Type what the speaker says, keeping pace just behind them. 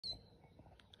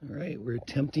All right, we're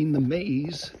attempting the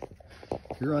maze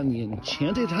here on the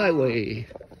Enchanted Highway.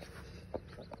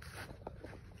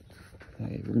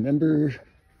 I remember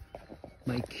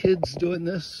my kids doing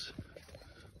this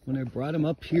when I brought them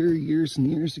up here years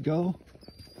and years ago.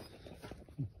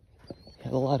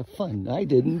 Had a lot of fun. I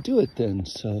didn't do it then,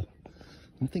 so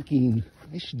I'm thinking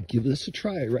I should give this a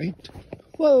try, right?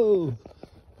 Whoa!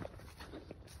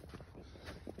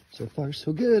 So far,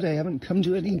 so good. I haven't come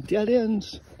to any dead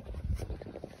ends.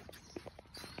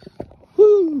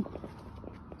 Woo!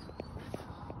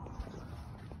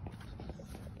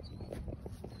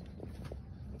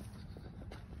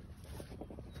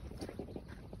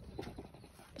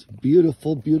 It's a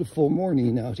beautiful, beautiful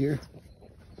morning out here.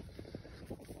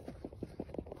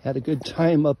 Had a good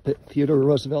time up at Theodore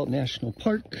Roosevelt National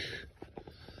Park,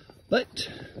 but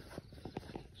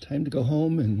time to go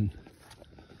home and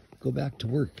go back to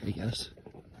work, I guess.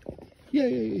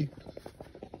 Yay!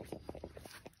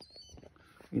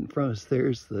 In front of us,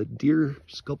 there's the deer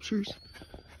sculptures.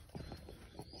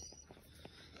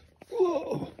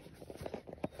 Whoa!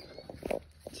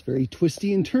 It's very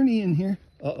twisty and turny in here.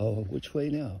 Uh-oh, which way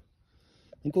now?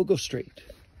 I think we'll go straight.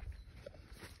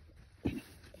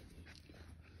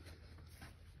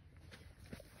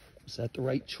 Is that the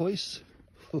right choice?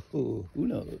 Who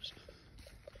knows?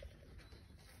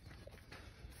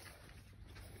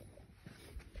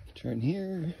 Turn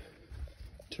here,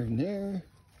 turn there.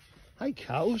 Hi,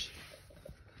 cows.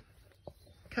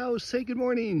 Cows, say good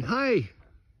morning. Hi.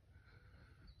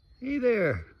 Hey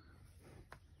there.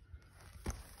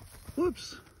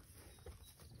 Whoops.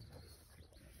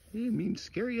 Didn't mean to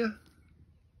scare you.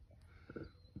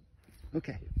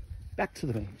 Okay, back to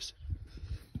the maze.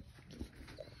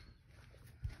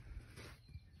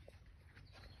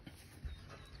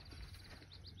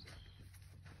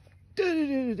 I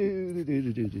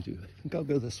think I'll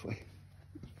go this way.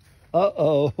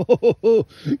 Uh-oh,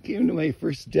 came to my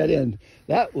first dead end.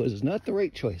 That was not the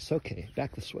right choice. Okay,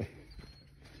 back this way.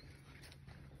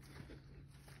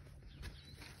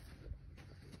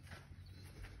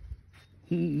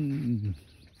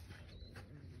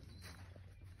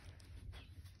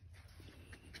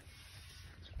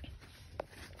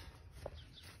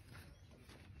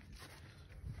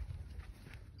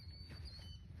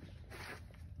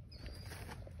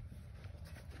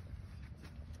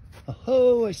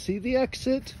 Oh, I see the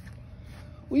exit.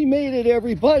 We made it,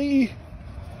 everybody.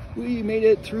 We made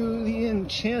it through the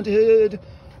Enchanted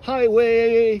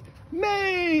Highway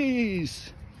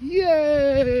maze.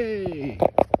 Yay!